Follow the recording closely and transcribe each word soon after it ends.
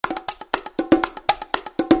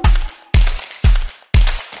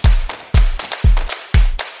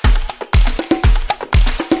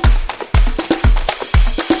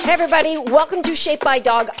Hey everybody, welcome to Shaped by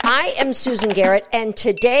Dog. I am Susan Garrett, and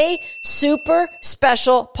today, super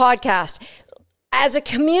special podcast. As a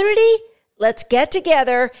community, let's get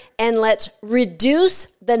together and let's reduce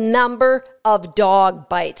the number of dog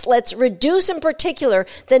bites. Let's reduce in particular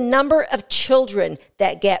the number of children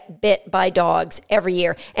that get bit by dogs every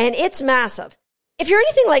year. And it's massive. If you're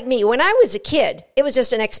anything like me, when I was a kid, it was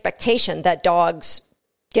just an expectation that dogs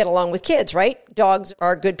get along with kids, right? Dogs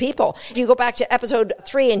are good people. If you go back to episode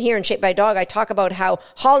 3 and here in Shaped by Dog, I talk about how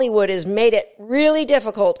Hollywood has made it really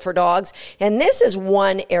difficult for dogs. And this is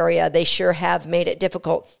one area they sure have made it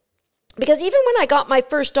difficult. Because even when I got my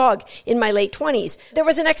first dog in my late 20s, there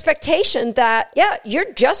was an expectation that, yeah,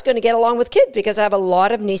 you're just going to get along with kids because I have a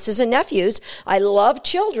lot of nieces and nephews. I love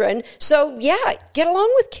children. So yeah, get along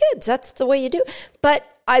with kids. That's the way you do. But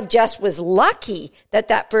I just was lucky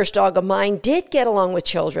that first dog of mine did get along with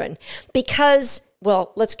children because,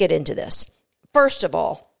 well, let's get into this. First of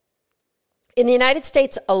all, in the United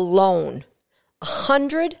States alone,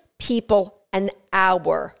 100 people an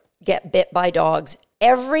hour get bit by dogs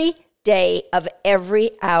every day of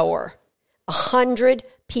every hour. 100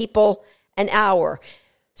 people an hour.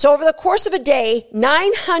 So over the course of a day,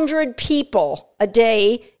 900 people a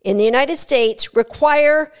day in the United States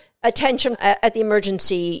require attention at the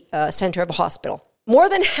emergency center of a hospital. More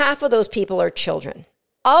than half of those people are children.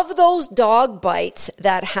 Of those dog bites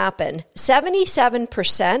that happen,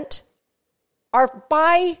 77% are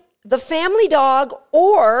by the family dog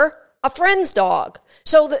or a friend's dog.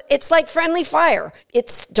 So it's like friendly fire.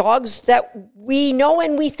 It's dogs that we know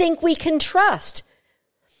and we think we can trust.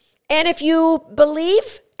 And if you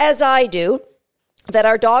believe, as I do, that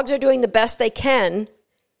our dogs are doing the best they can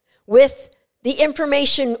with the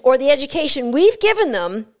information or the education we've given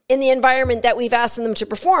them in the environment that we've asked them to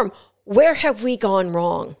perform, where have we gone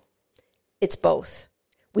wrong? It's both.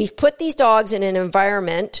 We've put these dogs in an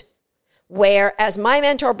environment where, as my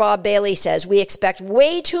mentor Bob Bailey says, we expect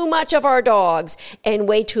way too much of our dogs and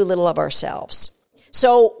way too little of ourselves.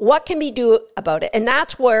 So what can we do about it? And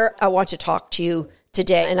that's where I want to talk to you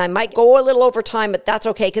today. And I might go a little over time, but that's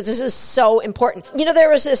okay because this is so important. You know, there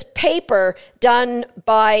was this paper done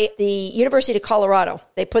by the University of Colorado.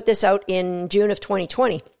 They put this out in June of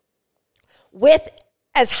 2020. With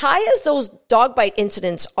as high as those dog bite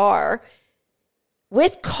incidents are,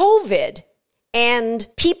 with COVID and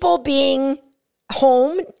people being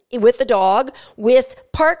home with the dog, with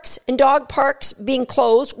parks and dog parks being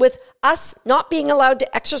closed, with us not being allowed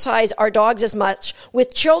to exercise our dogs as much,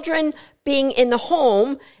 with children being in the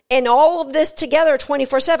home, and all of this together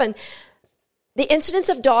 24/7, the incidence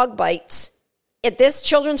of dog bites at this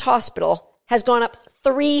children's hospital has gone up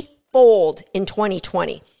 3-fold in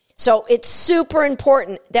 2020. So it's super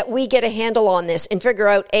important that we get a handle on this and figure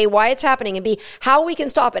out, A, why it's happening, and B, how we can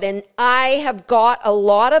stop it. And I have got a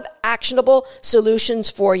lot of actionable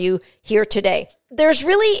solutions for you here today. There's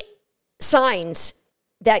really signs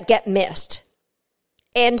that get missed.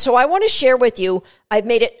 And so I want to share with you, I've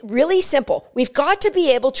made it really simple. We've got to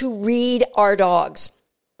be able to read our dogs.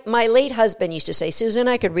 My late husband used to say, Susan,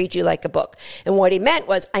 I could read you like a book. And what he meant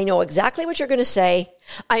was, I know exactly what you're going to say.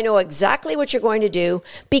 I know exactly what you're going to do.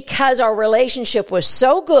 Because our relationship was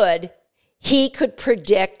so good, he could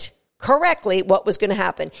predict correctly what was going to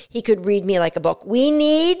happen. He could read me like a book. We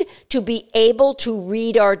need to be able to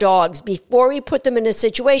read our dogs before we put them in a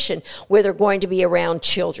situation where they're going to be around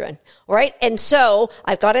children. All right? And so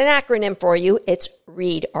I've got an acronym for you. It's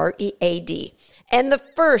READ, R-E-A-D. And the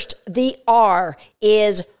first, the R,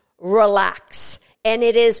 is relax. And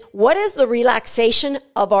it is, what is the relaxation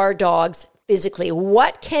of our dogs physically?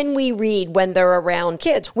 What can we read when they're around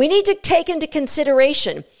kids? We need to take into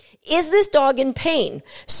consideration, is this dog in pain?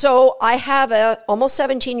 So I have a almost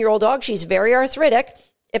 17-year-old dog. She's very arthritic.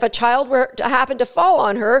 If a child were to happen to fall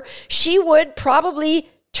on her, she would probably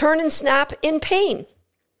turn and snap in pain.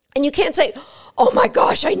 And you can't say, oh my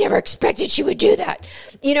gosh, I never expected she would do that.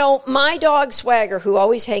 You know, my dog Swagger, who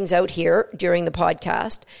always hangs out here during the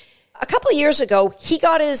podcast, a couple of years ago, he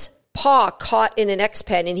got his paw caught in an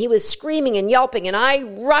X-Pen and he was screaming and yelping, and I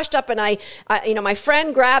rushed up and I my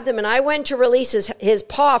friend grabbed him and I went to release his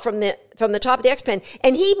paw from the top of the X-Pen,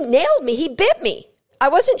 and he nailed me. He bit me. I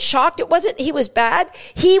wasn't shocked. He was bad.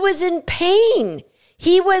 He was in pain.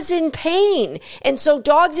 He was in pain. And so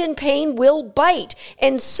dogs in pain will bite.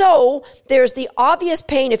 And so there's the obvious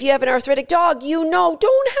pain. If you have an arthritic dog,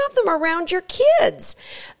 don't have them around your kids.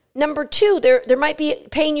 Number 2, there might be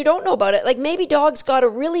pain you don't know about it. Like maybe dog's got a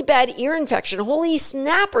really bad ear infection. Holy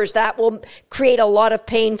snappers, that will create a lot of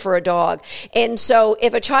pain for a dog. And so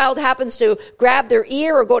if a child happens to grab their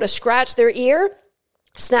ear or go to scratch their ear,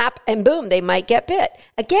 snap, and boom, they might get bit.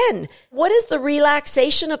 Again, what is the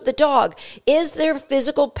relaxation of the dog? Is there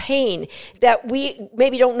physical pain that we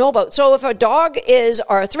maybe don't know about? So if a dog is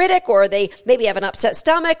arthritic, or they maybe have an upset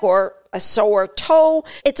stomach or a sore toe,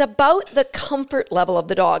 it's about the comfort level of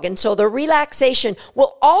the dog. And so the relaxation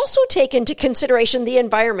will also take into consideration the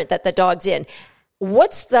environment that the dog's in.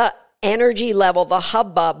 What's the energy level, the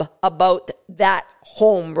hubbub about that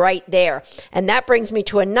home right there? And that brings me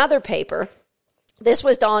to another paper. This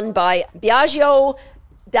was done by Biagio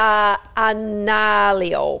D'Annunzio.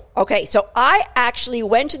 Okay, so I actually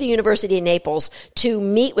went to the University of Naples to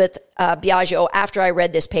meet with Biagio after I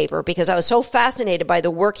read this paper because I was so fascinated by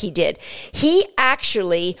the work he did. He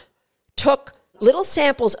actually took little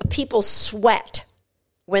samples of people's sweat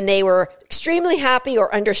when they were extremely happy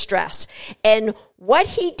or under stress. And what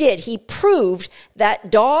he did, he proved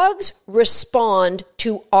that dogs respond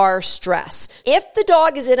to our stress. If the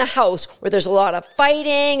dog is in a house where there's a lot of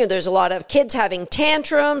fighting, or there's a lot of kids having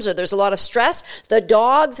tantrums, or there's a lot of stress, the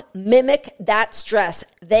dogs mimic that stress.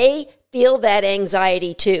 They feel that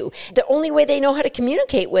anxiety too. The only way they know how to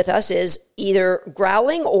communicate with us is either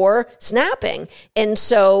growling or snapping. And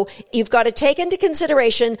so you've got to take into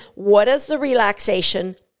consideration, what is the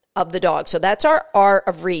relaxation of the dog? So that's our R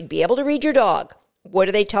of read. Be able to read your dog. What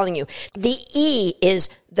are they telling you? The E is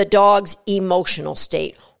the dog's emotional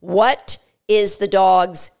state. What is the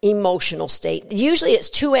dog's emotional state? Usually it's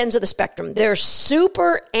two ends of the spectrum. They're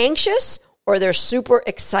super anxious or they're super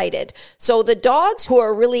excited. So the dogs who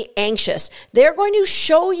are really anxious, they're going to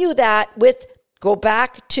show you that with, go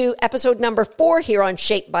back to episode number 4 here on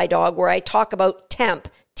Shaped by Dog, where I talk about TEMP,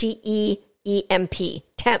 T-E-E-M-P,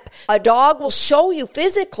 TEMP. A dog will show you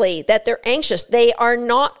physically that they're anxious. They are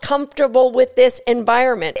not comfortable with this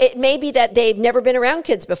environment. It may be that they've never been around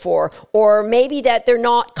kids before, or maybe that they're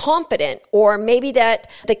not confident, or maybe that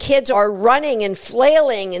the kids are running and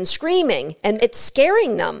flailing and screaming, and it's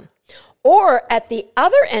scaring them. Or at the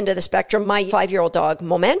other end of the spectrum, my 5-year-old dog,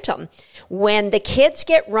 Momentum, when the kids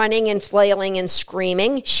get running and flailing and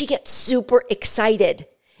screaming, she gets super excited,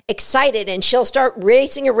 and she'll start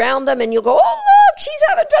racing around them, and you'll go, oh, look, she's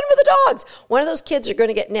having fun with the dogs. One of those kids are going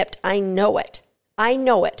to get nipped. I know it.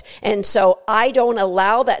 And so I don't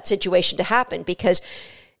allow that situation to happen, because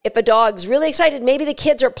if a dog's really excited, maybe the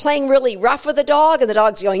kids are playing really rough with the dog, and the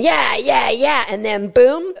dog's going, yeah, and then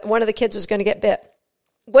boom, one of the kids is going to get bit.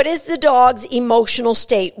 What is the dog's emotional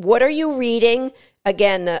state? What are you reading?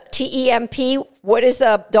 Again, the TEMP, what is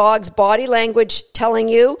the dog's body language telling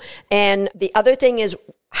you? And the other thing is,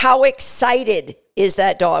 how excited is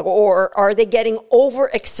that dog? Or are they getting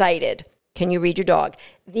overexcited? Can you read your dog?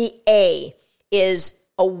 The A is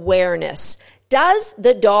awareness. Does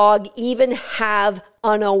the dog even have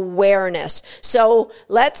an awareness? So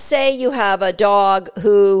let's say you have a dog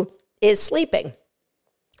who is sleeping,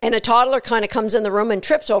 and a toddler kind of comes in the room and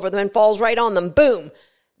trips over them and falls right on them. Boom.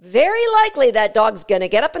 Very likely that dog's going to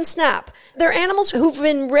get up and snap. They're animals who've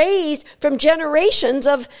been raised from generations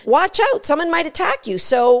of watch out, someone might attack you.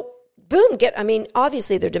 So boom,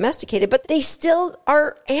 obviously they're domesticated, but they still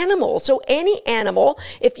are animals. So any animal,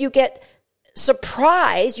 if you get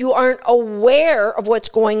surprised, you aren't aware of what's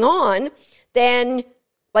going on, then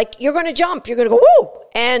like you're going to jump, you're going to go, woo,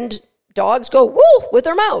 and dogs go, woo, with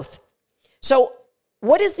their mouth. So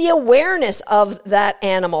what is the awareness of that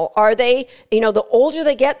animal? Are they, the older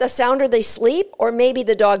they get, the sounder they sleep, or maybe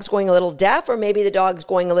the dog's going a little deaf, or maybe the dog's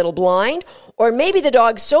going a little blind, or maybe the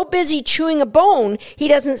dog's so busy chewing a bone, he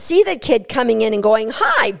doesn't see the kid coming in and going,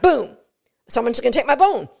 hi, boom, someone's going to take my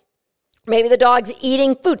bone. Maybe the dog's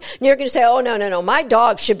eating food. And you're going to say, oh, no, my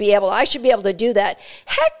dog I should be able to do that.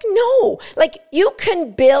 Heck no. Like, you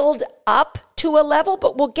can build up to a level,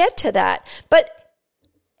 but we'll get to that. But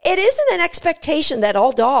it isn't an expectation that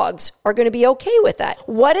all dogs are going to be okay with that.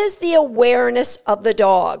 What is the awareness of the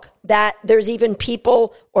dog that there's even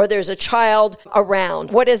people or there's a child around?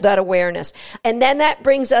 What is that awareness? And then that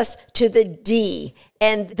brings us to the D.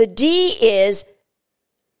 And the D is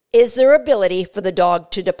there ability for the dog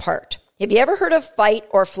to depart? Have you ever heard of fight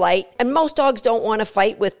or flight? And most dogs don't want to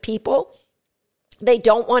fight with people. They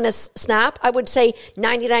don't want to snap. I would say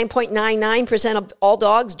 99.99% of all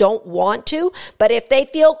dogs don't want to. But if they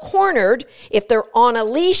feel cornered, if they're on a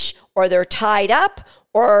leash or they're tied up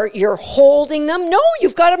or you're holding them, no,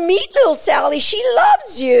 you've got to meet little Sally. She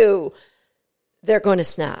loves you. They're going to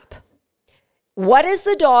snap. What is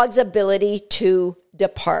the dog's ability to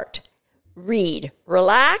depart? Read.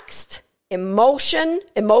 Relaxed,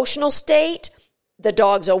 emotional state, the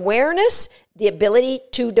dog's awareness, the ability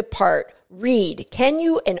to depart. Read. Can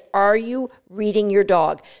you and are you reading your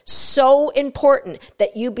dog? So important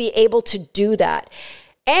that you be able to do that.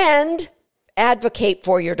 And advocate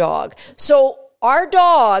for your dog. So our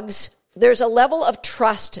dogs, there's a level of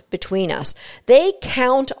trust between us. They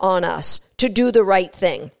count on us to do the right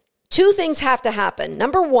thing. Two things have to happen.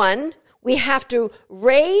 Number one, we have to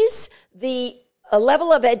raise a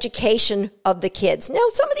level of education of the kids. Now,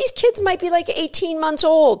 some of these kids might be like 18 months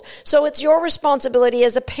old, so it's your responsibility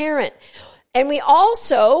as a parent. And we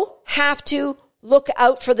also have to look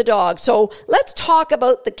out for the dog. So let's talk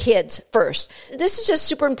about the kids first. This is just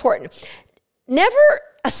super important. Never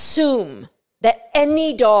assume that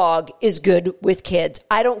any dog is good with kids.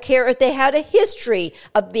 I don't care if they had a history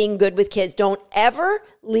of being good with kids. Don't ever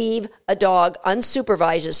leave a dog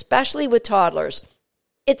unsupervised, especially with toddlers.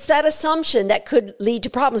 It's that assumption that could lead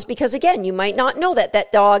to problems because, again, you might not know that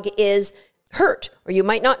that dog is hurt, or you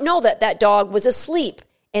might not know that that dog was asleep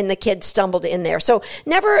and the kid stumbled in there. So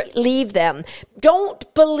never leave them.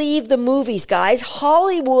 Don't believe the movies, guys.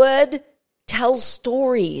 Hollywood tells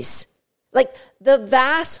stories. Like, the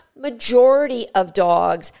vast majority of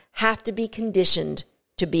dogs have to be conditioned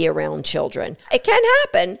to be around children. It can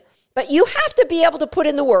happen, but you have to be able to put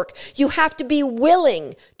in the work. You have to be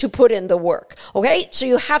willing to put in the work, okay? So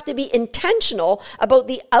you have to be intentional about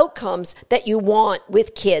the outcomes that you want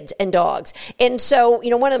with kids and dogs. And so,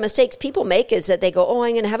 one of the mistakes people make is that they go, oh,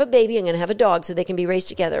 I'm going to have a baby, I'm going to have a dog so they can be raised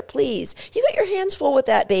together. Please, you got your hands full with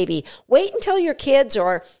that baby. Wait until your kids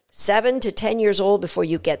are 7 to 10 years old before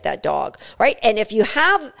you get that dog, right? And if you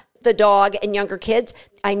have the dog and younger kids,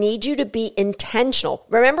 I need you to be intentional.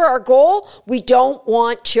 Remember our goal? We don't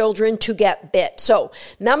want children to get bit. So,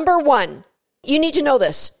 number one, you need to know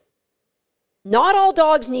this. Not all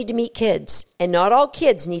dogs need to meet kids, and not all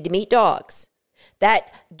kids need to meet dogs.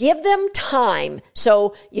 That give them time.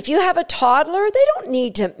 So if you have a toddler, they don't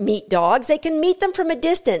need to meet dogs. They can meet them from a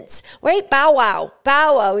distance, right? Bow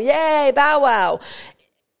wow, yay, bow wow.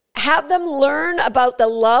 Have them learn about the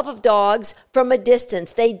love of dogs from a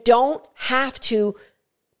distance. They don't have to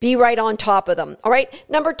be right on top of them. All right.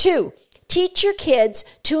 Number two, teach your kids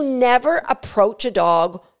to never approach a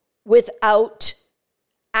dog without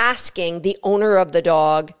asking the owner of the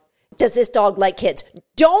dog, does this dog like kids?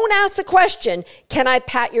 Don't ask the question, can I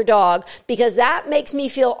pat your dog? Because that makes me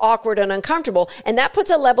feel awkward and uncomfortable. And that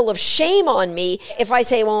puts a level of shame on me if I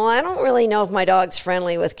say, well, I don't really know if my dog's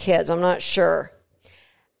friendly with kids. I'm not sure.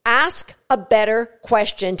 Ask a better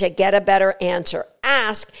question to get a better answer.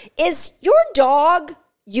 Ask, is your dog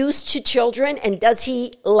used to children and does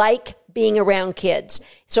he like being around kids?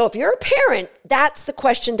 So if you're a parent, that's the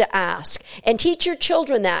question to ask. And teach your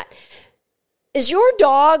children that. Is your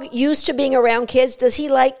dog used to being around kids? Does he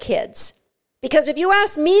like kids? Because if you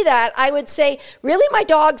ask me that, I would say, really, my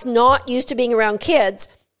dog's not used to being around kids.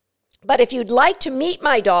 But if you'd like to meet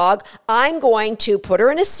my dog, I'm going to put her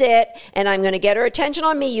in a sit and I'm going to get her attention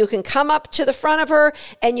on me. You can come up to the front of her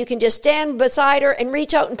and you can just stand beside her and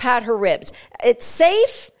reach out and pat her ribs. It's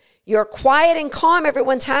safe. You're quiet and calm.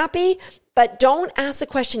 Everyone's happy. But don't ask the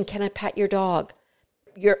question, can I pat your dog?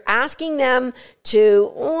 You're asking them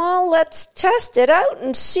to, well, let's test it out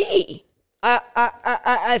and see.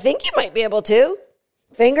 I think you might be able to.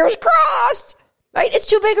 Fingers crossed. Right? It's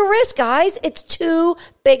too big a risk, guys. It's too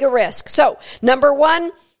big a risk. So, number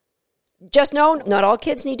one, just know not all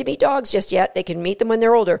kids need to meet dogs just yet. They can meet them when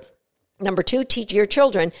they're older. Number two, teach your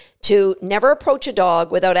children to never approach a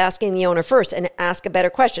dog without asking the owner first and ask a better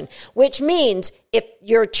question, which means if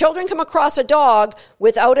your children come across a dog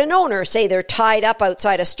without an owner, say they're tied up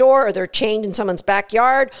outside a store or they're chained in someone's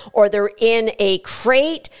backyard or they're in a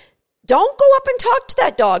crate, don't go up and talk to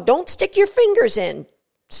that dog. Don't stick your fingers in.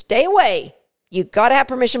 Stay away. You got to have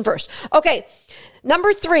permission first. Okay,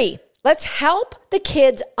 number three, let's help the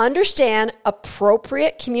kids understand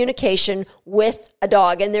appropriate communication with a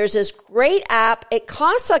dog. And there's this great app. It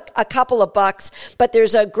costs a couple of bucks, but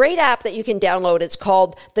there's a great app that you can download. It's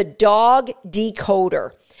called the Dog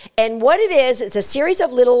Decoder. And what it is, it's a series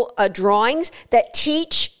of little drawings that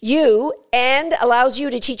teach you and allows you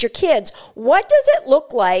to teach your kids, what does it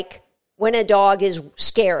look like when a dog is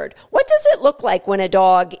scared? What does it look like when a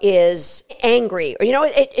dog is angry? Or,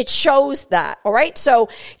 it shows that. All right. So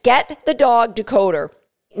get the Dog Decoder.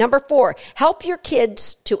 Number four, help your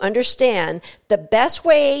kids to understand the best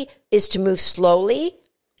way is to move slowly,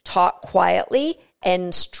 talk quietly,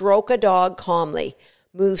 and stroke a dog calmly.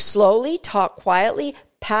 Move slowly, talk quietly,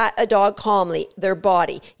 pat a dog calmly, their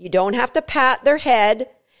body. You don't have to pat their head.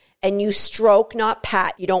 And you stroke, not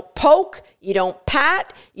pat. You don't poke, you don't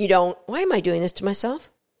pat, why am I doing this to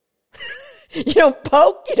myself? You don't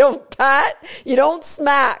poke, you don't pat, you don't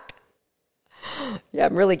smack. Yeah,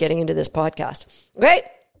 I'm really getting into this podcast. Okay?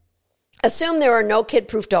 Assume there are no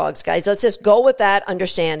kid-proof dogs, guys. Let's just go with that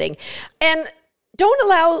understanding. And don't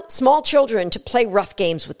allow small children to play rough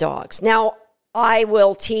games with dogs. Now, I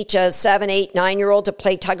will teach a 7, 8, 9-year-old to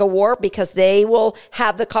play tug of war because they will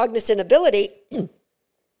have the cognizant ability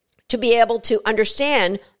to be able to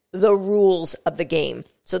understand the rules of the game.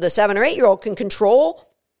 So the 7 or 8-year-old can control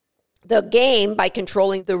the game by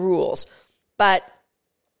controlling the rules. But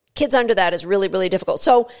kids under that is really, really difficult.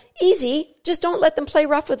 So easy, just don't let them play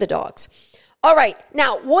rough with the dogs. All right,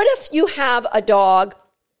 now what if you have a dog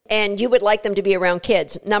and you would like them to be around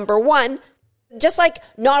kids? Number one, just like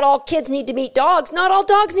not all kids need to meet dogs, not all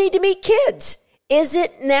dogs need to meet kids. Is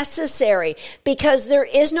it necessary? Because there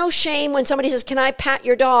is no shame when somebody says, can I pat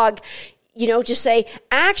your dog? Just say,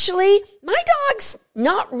 actually, my dog's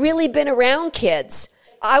not really been around kids.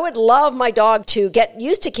 I would love my dog to get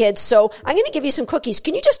used to kids, so I'm going to give you some cookies.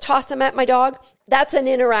 Can you just toss them at my dog? That's an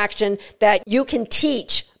interaction that you can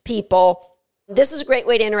teach people. This is a great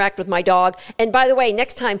way to interact with my dog. And by the way,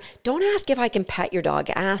 next time, don't ask if I can pet your dog.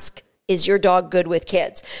 Ask, is your dog good with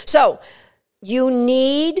kids? So you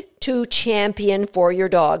need to champion for your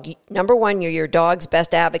dog. Number one, you're your dog's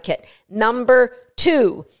best advocate. Number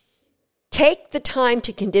two, take the time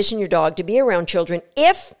to condition your dog to be around children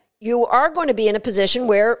if you are going to be in a position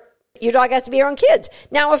where your dog has to be around kids.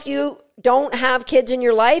 Now, if you don't have kids in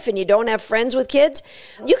your life and you don't have friends with kids,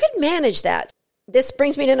 you can manage that. This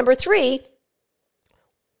brings me to number three.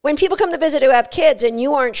 When people come to visit who have kids and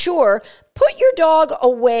you aren't sure, put your dog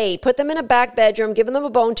away. Put them in a back bedroom, give them a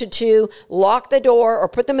bone to chew, lock the door, or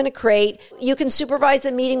put them in a crate. You can supervise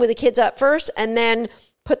the meeting with the kids up first and then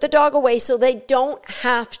put the dog away so they don't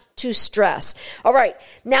have to stress. All right,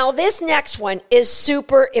 now this next one is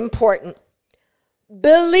super important.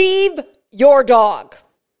 Believe your dog.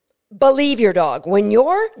 Believe your dog. When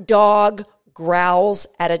your dog growls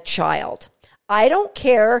at a child, I don't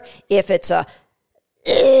care if it's like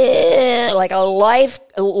a life,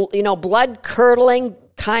 blood-curdling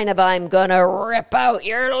kind of I'm gonna rip out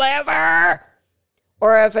your liver,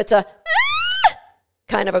 or if it's a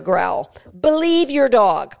kind of a growl. Believe your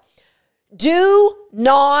dog. Do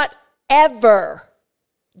not ever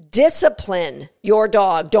discipline your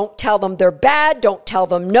dog. Don't tell them they're bad. Don't tell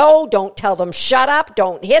them no. Don't tell them shut up.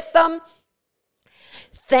 Don't hit them.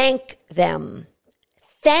 Thank them.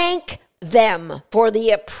 Thank them for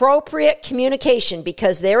the appropriate communication,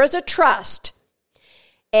 because there is a trust.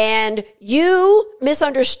 And you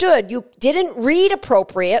misunderstood. You didn't read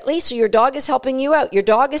appropriately, so your dog is helping you out. Your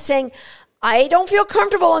dog is saying, I don't feel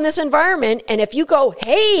comfortable in this environment. And if you go,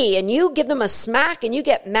 hey, and you give them a smack and you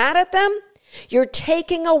get mad at them, you're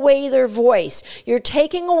taking away their voice. You're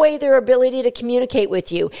taking away their ability to communicate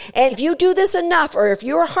with you. And if you do this enough, or if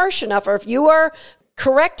you are harsh enough, or if you are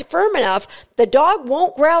correct, firm enough, the dog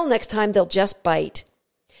won't growl next time. They'll just bite.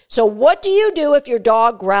 So what do you do if your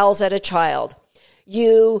dog growls at a child?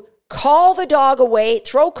 You call the dog away,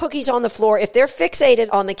 throw cookies on the floor. If they're fixated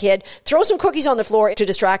on the kid, throw some cookies on the floor to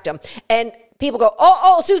distract them. And people go,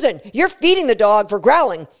 oh, Susan, you're feeding the dog for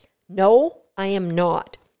growling. No, I am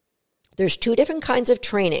not. There's two different kinds of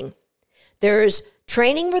training. There's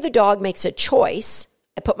training where the dog makes a choice.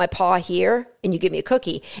 I put my paw here and you give me a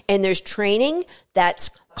cookie. And there's training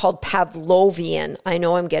that's called Pavlovian. I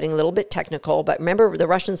know I'm getting a little bit technical, but remember the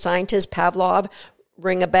Russian scientist Pavlov,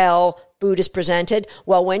 ring a bell, food is presented.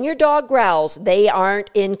 Well, when your dog growls, they aren't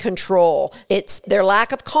in control. It's their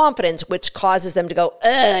lack of confidence which causes them to go,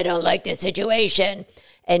 I don't like this situation.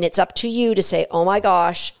 And it's up to you to say, oh my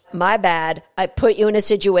gosh, my bad. I put you in a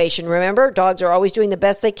situation. Remember, dogs are always doing the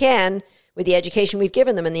best they can with the education we've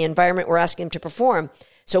given them and the environment we're asking them to perform.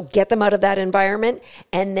 So get them out of that environment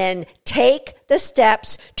and then take the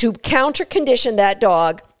steps to counter condition that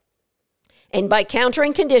dog. And by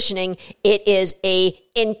countering conditioning, it is a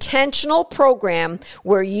intentional program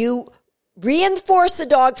where you reinforce the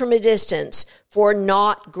dog from a distance for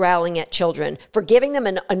not growling at children, for giving them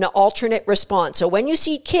an alternate response. So when you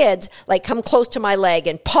see kids like come close to my leg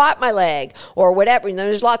and paw at my leg or whatever,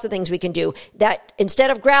 there's lots of things we can do that instead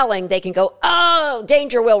of growling, they can go, oh,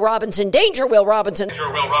 danger, Will Robinson, danger, Will Robinson.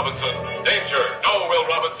 Danger, Will Robinson, danger, no, Will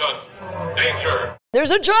Robinson, danger.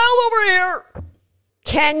 There's a child over here.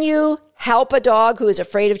 Can you help a dog who is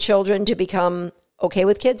afraid of children to become okay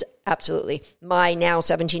with kids? Absolutely. My now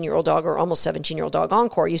 17-year-old dog, or almost 17-year-old dog,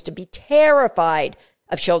 Encore, used to be terrified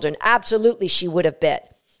of children. Absolutely, she would have bit.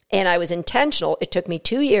 And I was intentional. It took me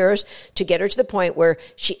 2 years to get her to the point where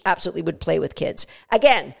she absolutely would play with kids.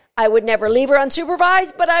 Again, I would never leave her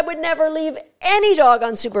unsupervised, but I would never leave any dog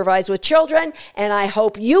unsupervised with children. And I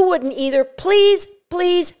hope you wouldn't either. Please,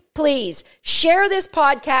 please, please share this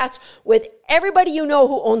podcast with everybody you know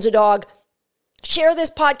who owns a dog. Share this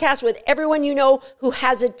podcast with everyone you know who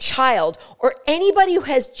has a child or anybody who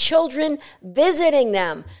has children visiting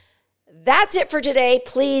them. That's it for today.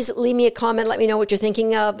 Please leave me a comment. Let me know what you're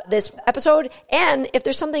thinking of this episode. And if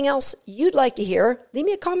there's something else you'd like to hear, leave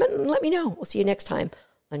me a comment and let me know. We'll see you next time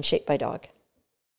on Shaped by Dog.